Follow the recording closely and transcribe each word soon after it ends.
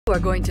are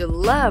going to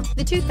love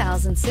the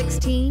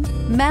 2016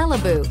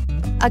 Malibu.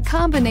 A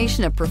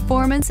combination of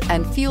performance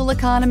and fuel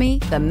economy,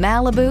 the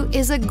Malibu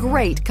is a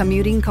great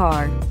commuting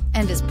car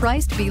and is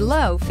priced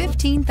below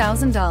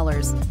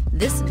 $15,000.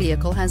 This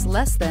vehicle has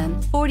less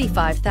than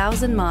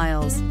 45,000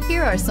 miles.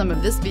 Here are some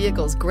of this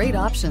vehicle's great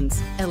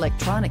options: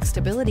 electronic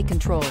stability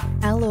control,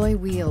 alloy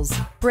wheels,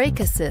 brake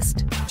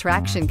assist,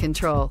 traction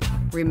control,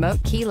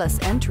 remote keyless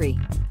entry,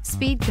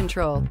 speed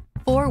control,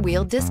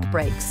 four-wheel disc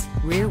brakes,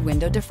 rear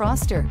window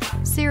defroster,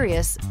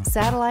 Sirius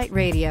satellite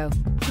radio,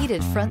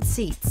 heated front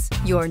seats.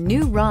 Your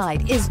new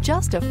ride is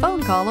just a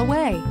phone call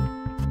away.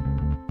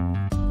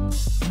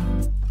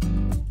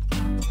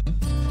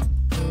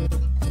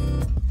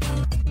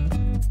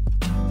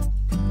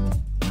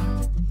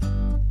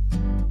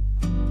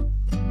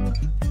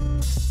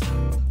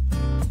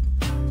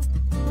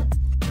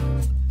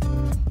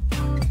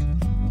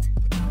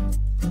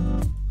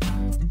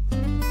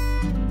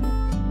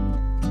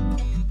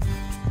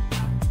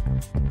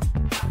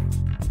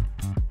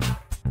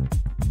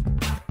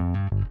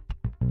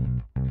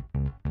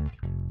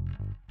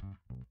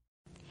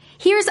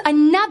 Here's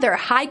another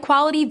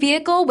high-quality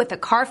vehicle with a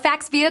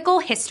Carfax Vehicle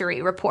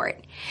History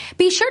Report.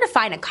 Be sure to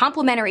find a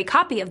complimentary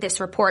copy of this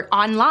report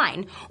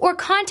online or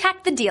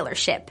contact the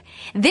dealership.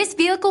 This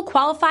vehicle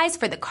qualifies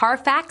for the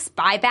Carfax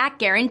Buyback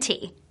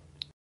Guarantee.